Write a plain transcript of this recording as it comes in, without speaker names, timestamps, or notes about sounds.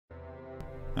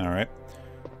Alright.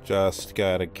 Just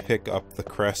gotta pick up the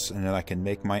crests and then I can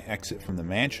make my exit from the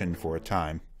mansion for a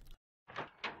time.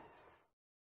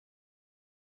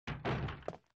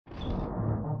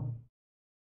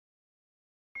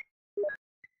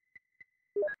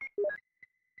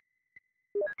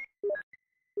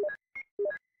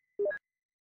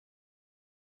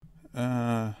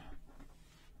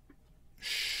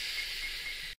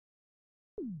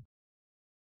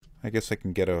 I guess I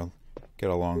can get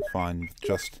along fine with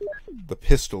just the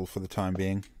pistol for the time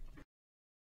being.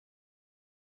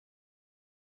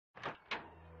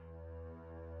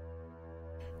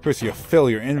 Of course, you fill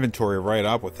your inventory right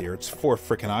up with here. It's 4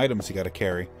 frickin' items you gotta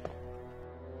carry.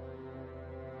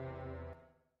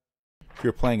 If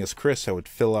you're playing as Chris, I would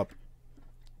fill up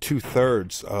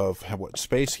 2/3 of what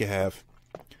space you have.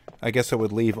 I guess I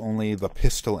would leave only the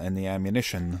pistol and the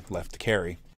ammunition left to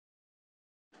carry.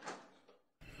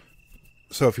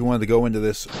 So if you wanted to go into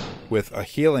this with a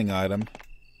healing item,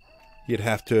 you'd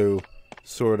have to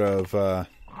sort of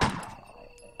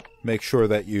make sure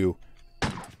that you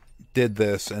did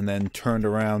this and then turned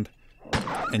around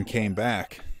and came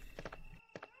back.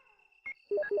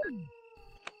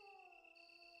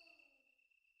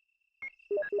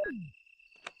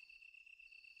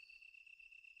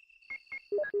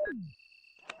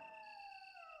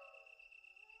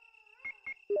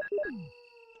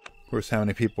 Of course, how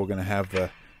many people are going to have the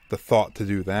thought to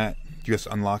do that? You just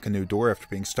unlock a new door after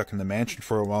being stuck in the mansion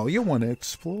for a while. You want to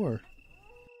explore.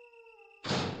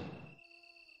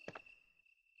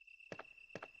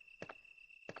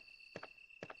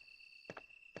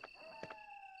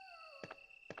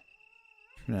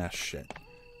 Ah, shit.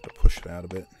 Gotta push it out a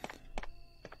bit.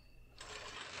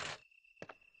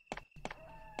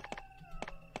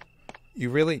 You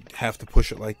really have to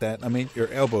push it like that? I mean, your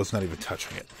elbow's not even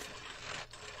touching it.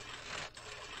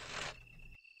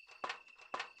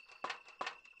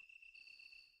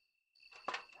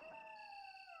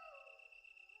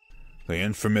 The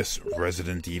infamous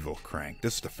Resident Evil crank.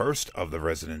 This is the first of the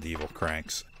Resident Evil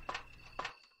cranks.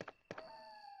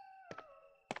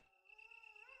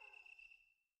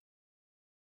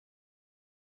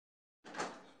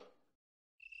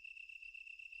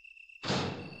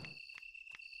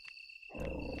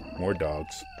 More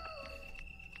dogs.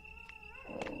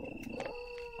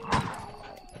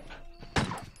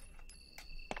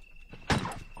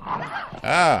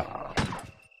 Ah!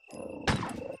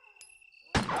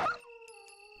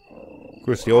 Of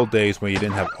course, the old days when you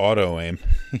didn't have auto-aim.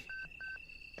 This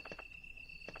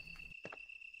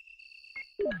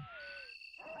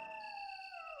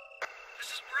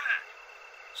is Brad.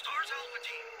 Stars Alpha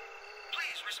Team.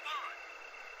 Please respond.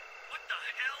 What the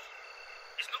hell?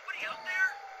 Is nobody out there?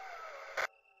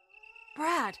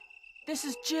 Brad, this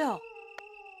is Jill.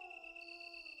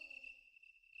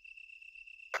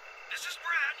 This is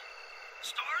Brad.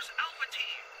 Stars Alpha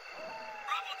Team.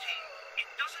 Bravo Team. It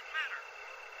doesn't matter.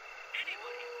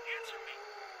 Anybody answer me.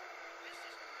 This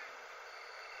is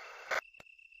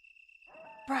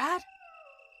Brad?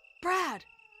 Brad!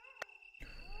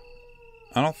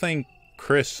 I don't think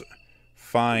Chris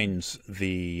finds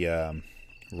the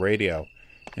radio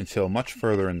until much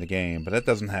further in the game, but that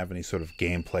doesn't have any sort of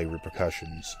gameplay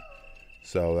repercussions.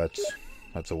 So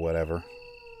that's a whatever.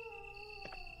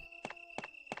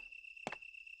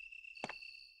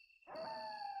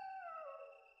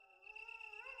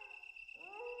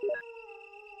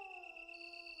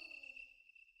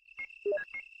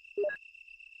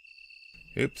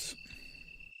 Oops.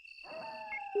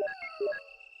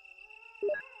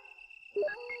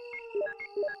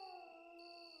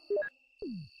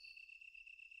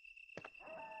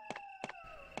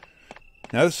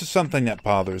 Now this is something that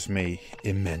bothers me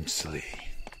immensely.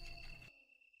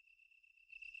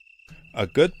 A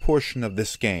good portion of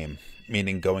this game,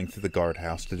 meaning going through the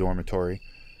guardhouse, the dormitory,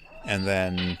 and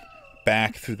then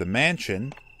back through the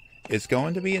mansion, is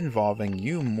going to be involving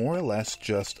you more or less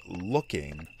just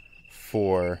looking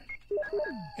for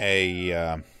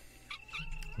a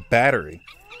battery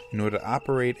in order to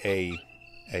operate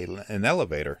an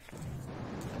elevator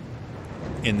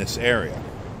in this area.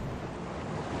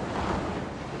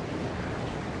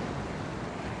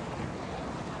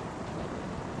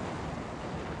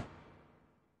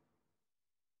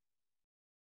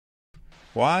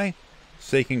 Why?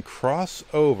 So they can cross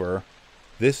over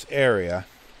this area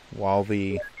while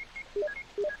the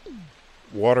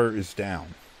water is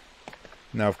down.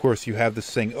 Now, of course, you have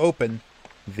this thing open,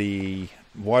 the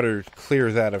water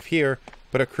clears out of here,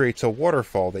 but it creates a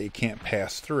waterfall that you can't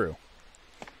pass through.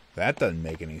 That doesn't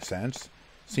make any sense.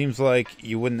 Seems like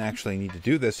you wouldn't actually need to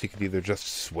do this. You could either just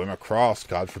swim across,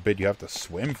 God forbid you have to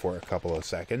swim for a couple of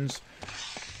seconds,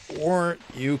 Or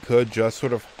you could just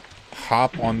sort of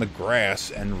hop on the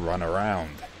grass and run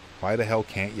around. Why the hell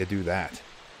can't you do that?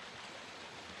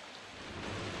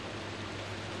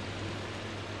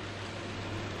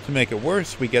 To make it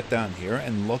worse, we get down here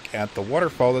and look at the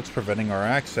waterfall that's preventing our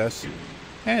access,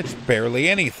 and it's barely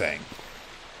anything.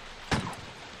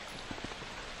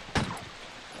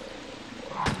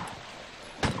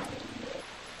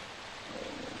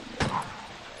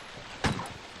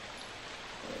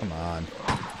 Come on.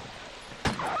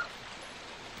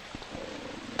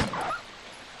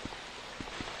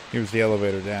 Here's the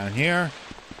elevator down here.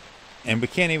 And we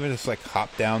can't even just like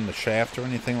hop down the shaft or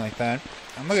anything like that.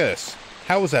 And look at this.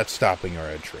 How is that stopping our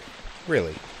entry?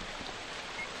 Really?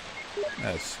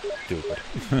 That's stupid.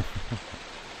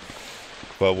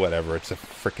 But whatever, it's a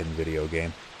frickin' video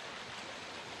game.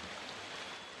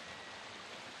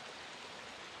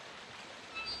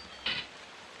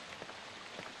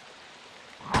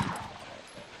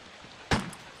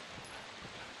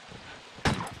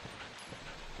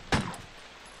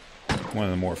 One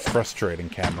of the more frustrating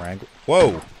camera angles.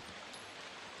 Whoa!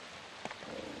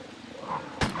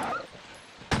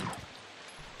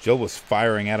 Jill was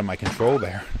firing out of my control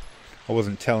there. I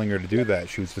wasn't telling her to do that.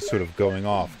 She was just sort of going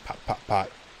off. Pop, pop, pop.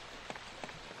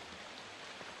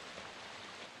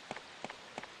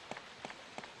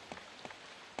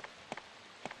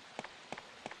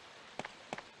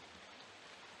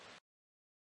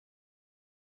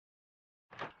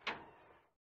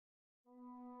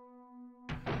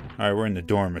 Alright, we're in the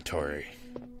dormitory.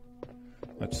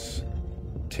 Let's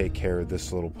take care of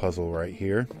this little puzzle right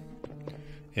here.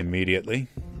 Immediately.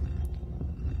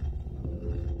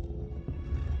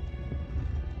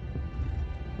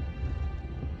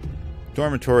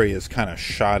 Dormitory is kind of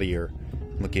shoddier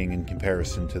looking in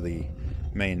comparison to the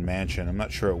main mansion. I'm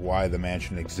not sure why the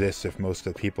mansion exists if most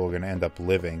of the people are going to end up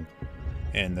living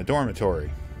in the dormitory.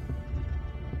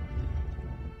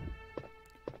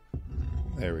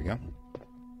 There we go.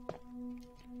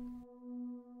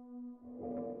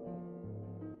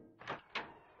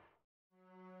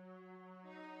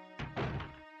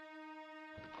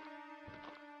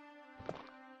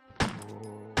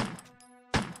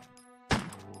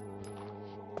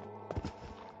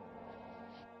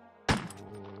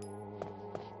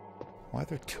 Why are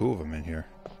there two of them in here?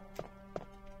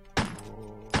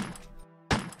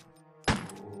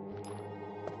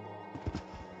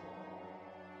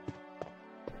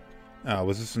 Oh,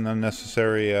 was this an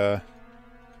unnecessary,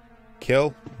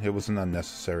 kill? It was an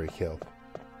unnecessary kill.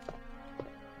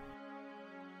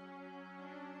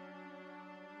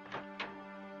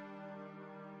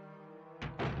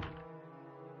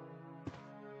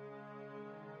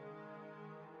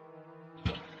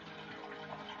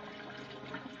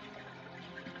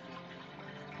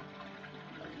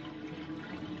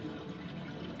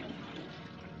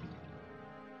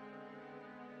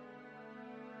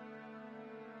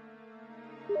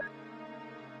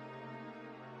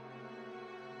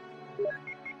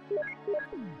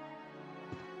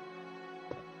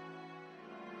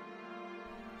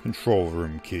 Control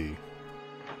room key.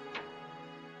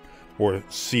 Or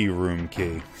C room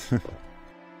key.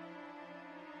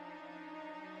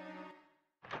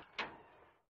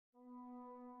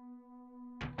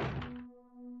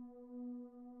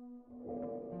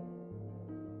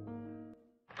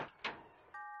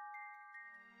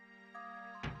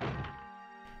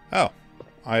 Oh,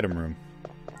 item room.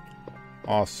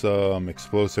 Awesome,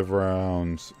 explosive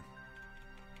rounds.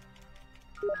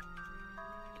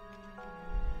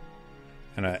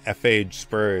 And a F-Age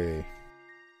spray.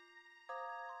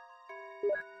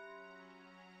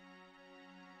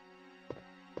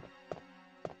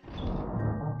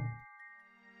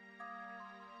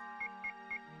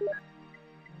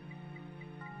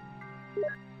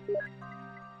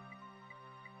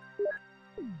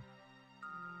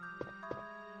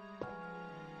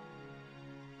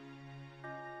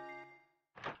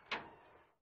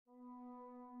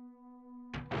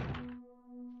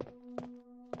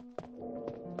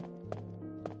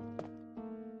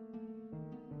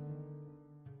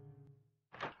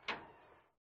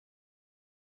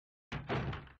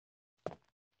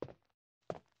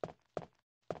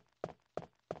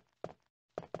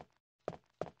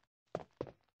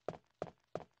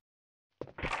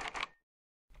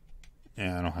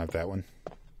 Yeah, I don't have that one.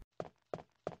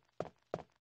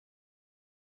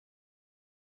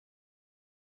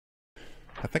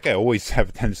 I think I always have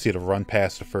a tendency to run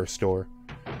past the first door.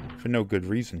 For no good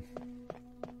reason.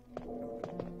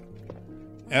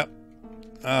 Yep.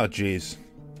 Oh, jeez.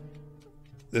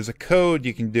 There's a code,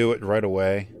 you can do it right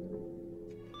away.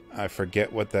 I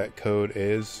forget what that code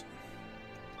is.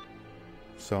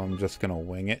 So I'm just gonna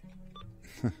wing it.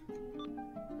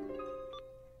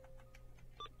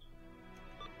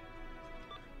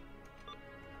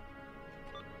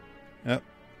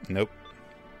 Nope.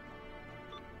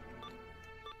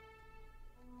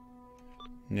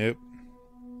 Nope.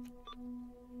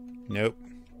 Nope.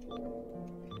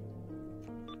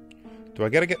 Do I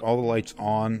gotta get all the lights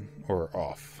on or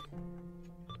off?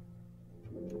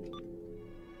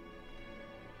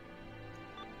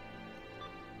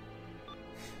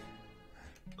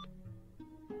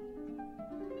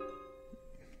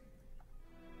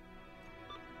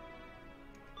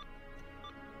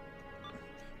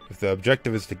 If the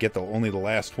objective is to get only the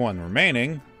last one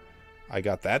remaining, I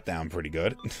got that down pretty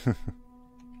good.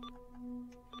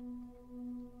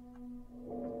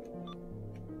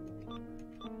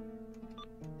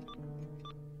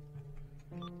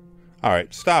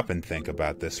 Alright, stop and think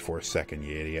about this for a second,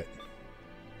 you idiot.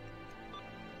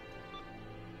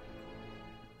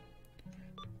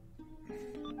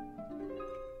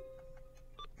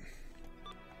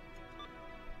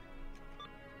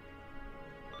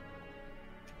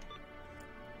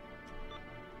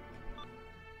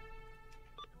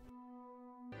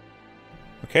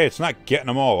 Okay, it's not getting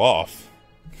them all off.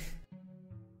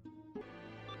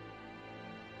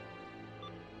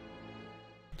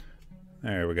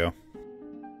 There we go.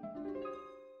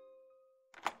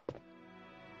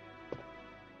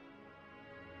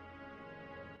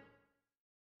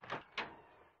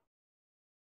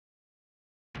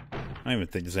 I don't even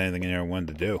think there's anything in there I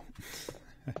wanted to do.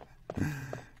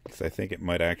 Because I think it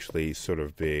might actually sort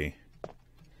of be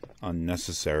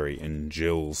unnecessary in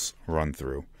Jill's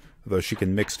run-through. Although she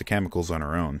can mix the chemicals on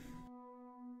her own.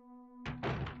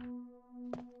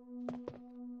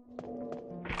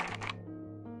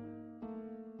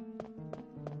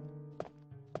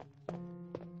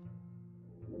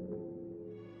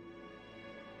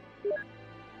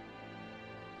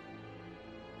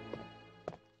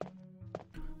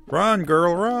 Run,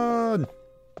 girl, run!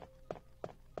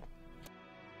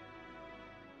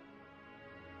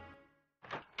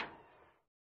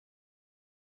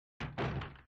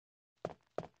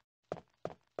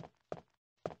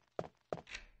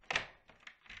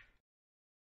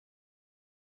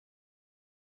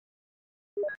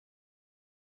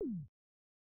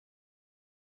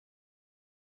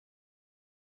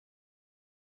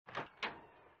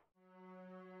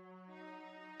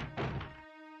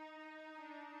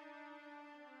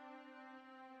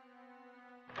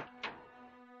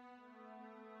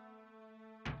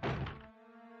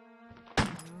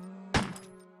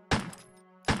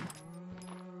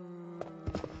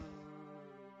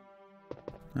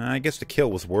 I guess the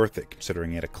kill was worth it, considering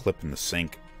he had a clip in the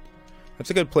sink. That's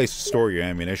a good place to store your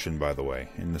ammunition, by the way.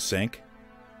 In the sink.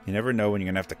 You never know when you're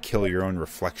going to have to kill your own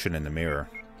reflection in the mirror.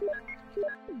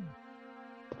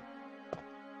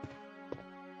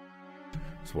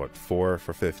 So what, 4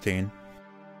 for 15?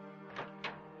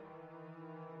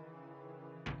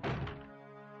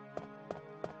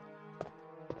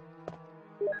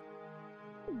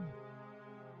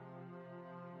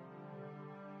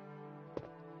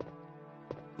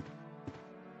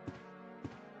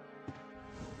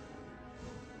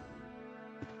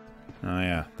 Oh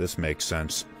yeah, this makes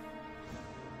sense.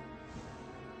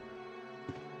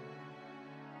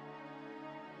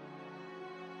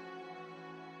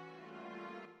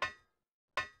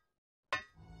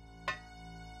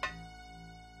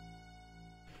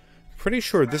 Pretty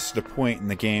sure this is the point in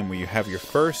the game where you have your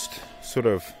first sort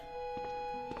of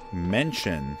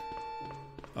mention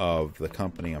of the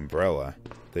company Umbrella.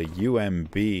 The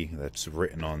UMB that's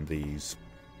written on these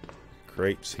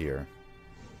crates here.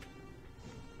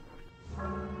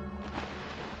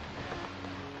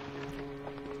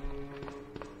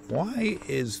 Why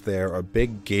is there a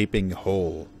big gaping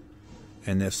hole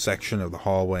in this section of the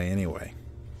hallway anyway?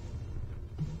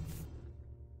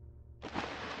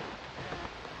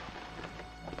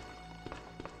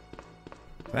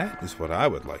 That is what I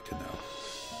would like to know.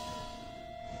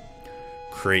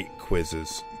 Crate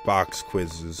quizzes, box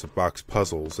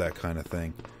puzzles, that kind of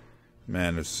thing.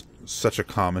 Man, it's such a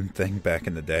common thing back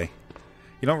in the day.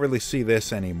 You don't really see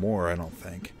this anymore, I don't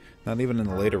think. Not even in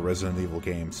the later Resident Evil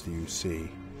games do you see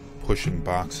pushing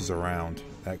boxes around,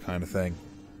 that kind of thing.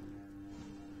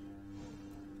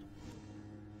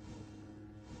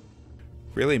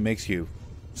 Really makes you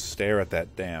stare at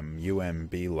that damn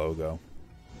UMB logo.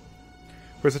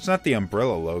 Of course, it's not the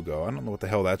Umbrella logo. I don't know what the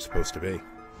hell that's supposed to be.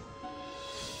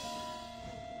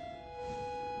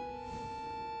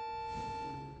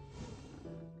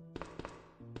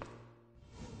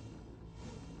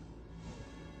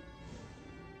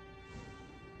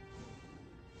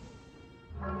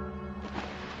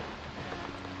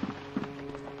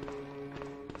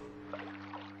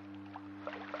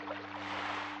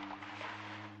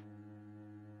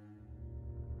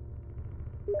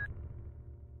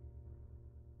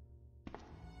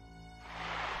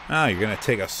 Ah, you're gonna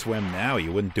take a swim now.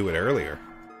 You wouldn't do it earlier.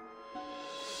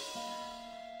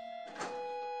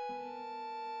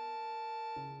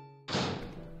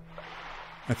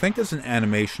 I think there's an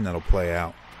animation that'll play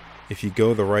out if you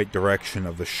go the right direction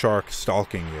of the shark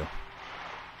stalking you.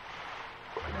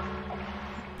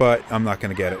 But I'm not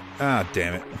gonna get it. Ah,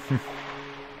 damn it.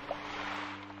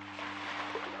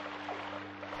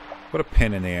 What a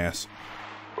pain in the ass.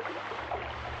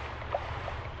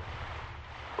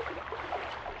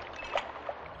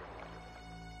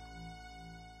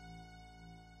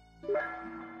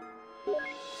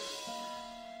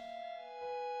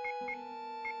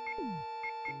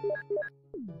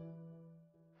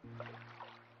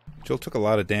 Jill took a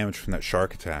lot of damage from that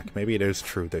shark attack. Maybe it is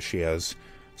true that she has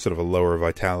sort of a lower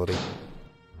vitality.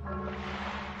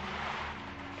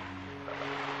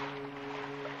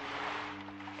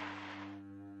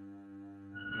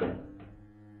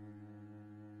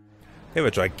 They have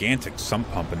a gigantic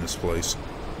sump pump in this place.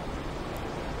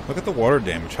 Look at the water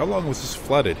damage. How long was this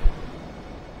flooded?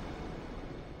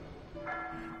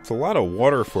 It's a lot of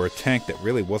water for a tank that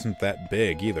really wasn't that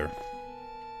big either.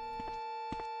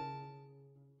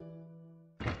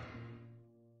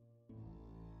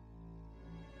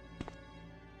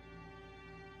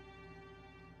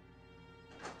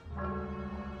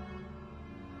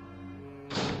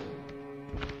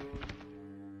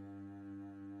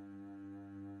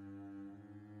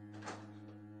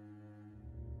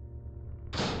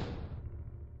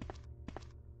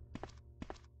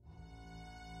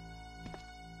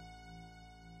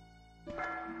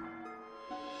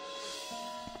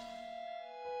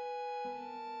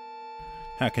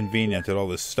 How convenient that all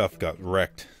this stuff got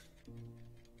wrecked.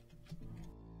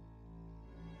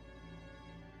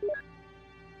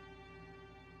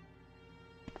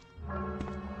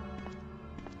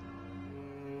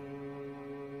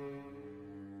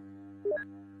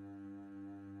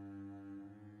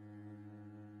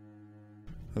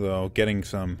 Although getting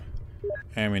some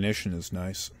ammunition is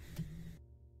nice.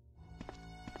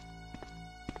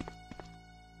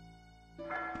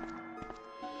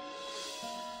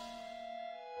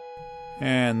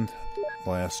 And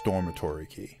last dormitory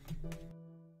key.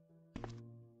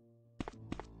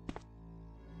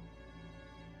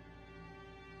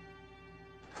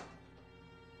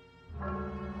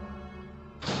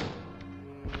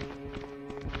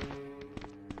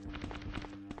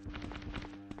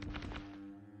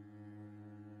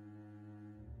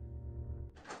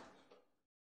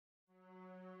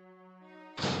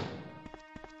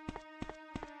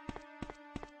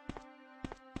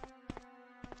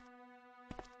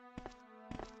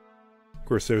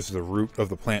 Of course, there's the root of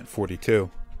the plant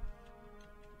 42.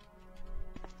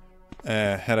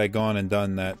 Had I gone and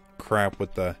done that crap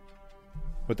with the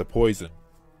poison,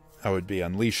 I would be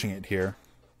unleashing it here.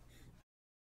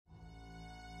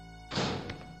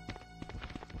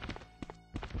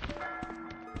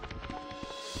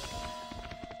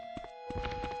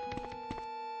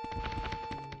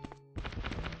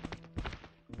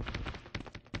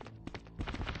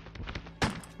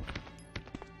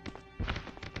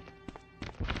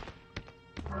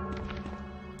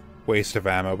 Waste of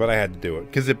ammo, but I had to do it,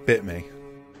 because it bit me.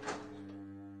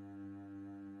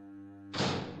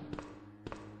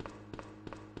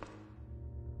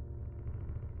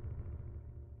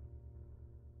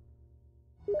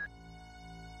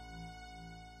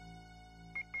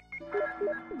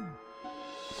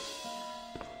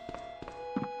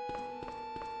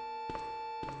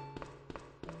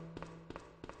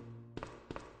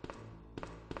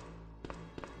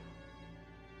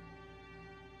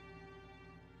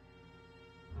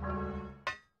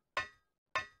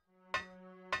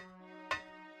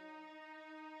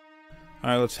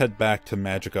 Alright, let's head back to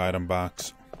Magic Item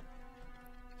Box.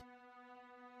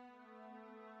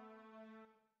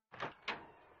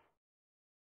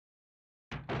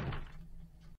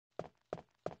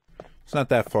 It's not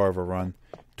that far of a run.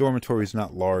 Dormitory's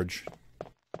not large.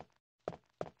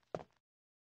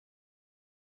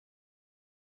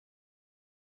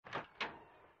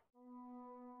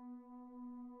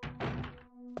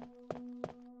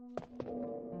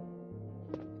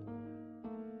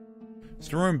 It's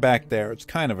the room back there. It's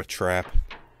kind of a trap.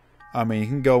 I mean, you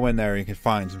can go in there and you can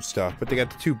find some stuff, but they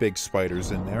got the two big spiders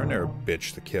in there, and they're a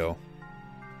bitch to kill.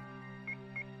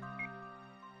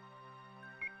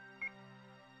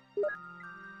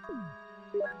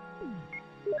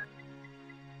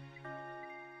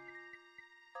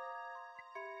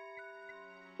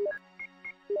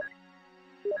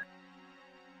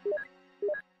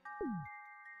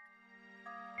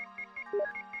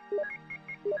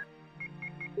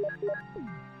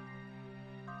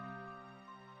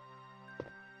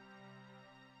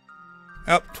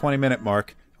 Oh, 20-minute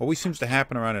mark. Always seems to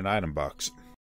happen around an item box.